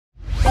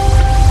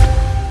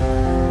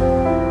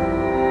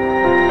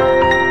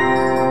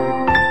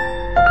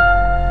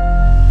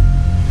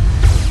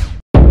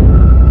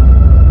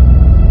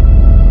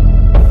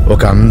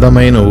ఒక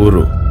అందమైన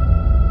ఊరు,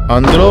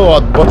 అందులో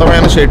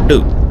అద్భుతమైన షెడ్,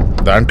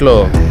 దాంట్లో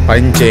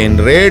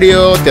పనిచేయని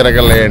రేడియో,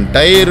 తిరగలేని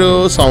టైరు,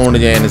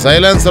 సౌండ్ చేయని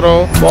సైలెన్సరు,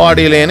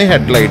 బాడీ లేని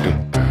హెడ్ లైట్,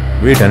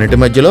 వీటన్నిటి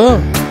మధ్యలో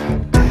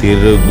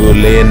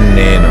తిరుగులేని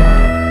నేను.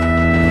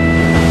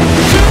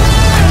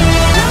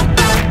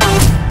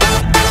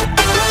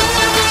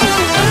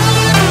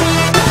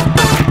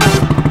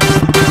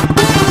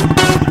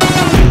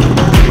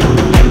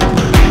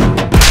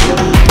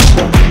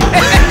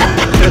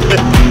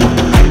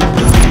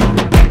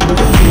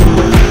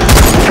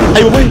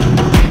 అయ్యో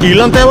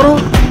వీళ్ళంతా ఎవరు?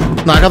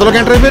 నా కథలోకి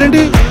ఎంటర్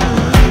అయిపోయారేంటి?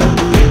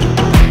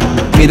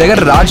 మీ దగ్గర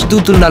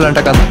రాజ్దూత్ ఉండాలంట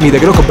కదా, మీ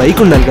దగ్గర ఒక బైక్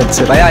ఉండాలి కదా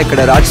సార్. ఇక్కడ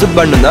రాజ్దూత్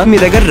బండి ఉందా? మీ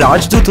దగ్గర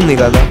రాజ్దూత్ ఉంది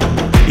కదా.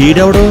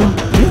 ఈడెవడు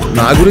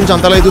నా గురించి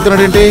అంతలా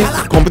ఎదుగుతున్నాడేంటి?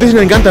 కాంపిటీషన్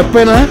నేను ఇంకా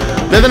తప్పైనా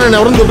లేదా నన్ను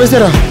ఎవరిని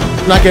దుబ్బేశారా?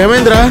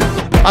 నాకేమైందిరా?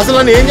 అసలు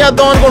నన్ను ఏం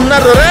చేద్దాం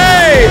అనుకుంటున్నారు రే?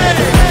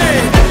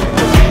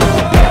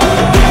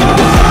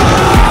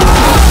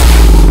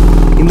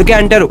 ఇందుకే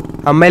అంటారు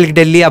అమ్మాయిలకి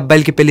ఢిల్లీ,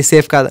 అబ్బాయిలకి పెళ్లి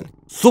సేఫ్ కాదని.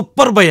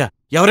 సూపర్ భయ్య,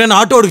 ఎవరైనా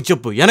ఆటోడికి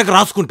చెప్పు, వెనక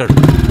రాసుకుంటాడు.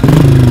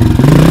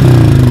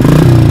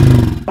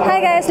 Hi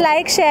guys,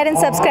 like, share and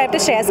subscribe to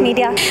Shreyas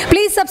Media.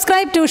 Please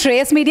subscribe to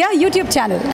Shreyas Media YouTube channel.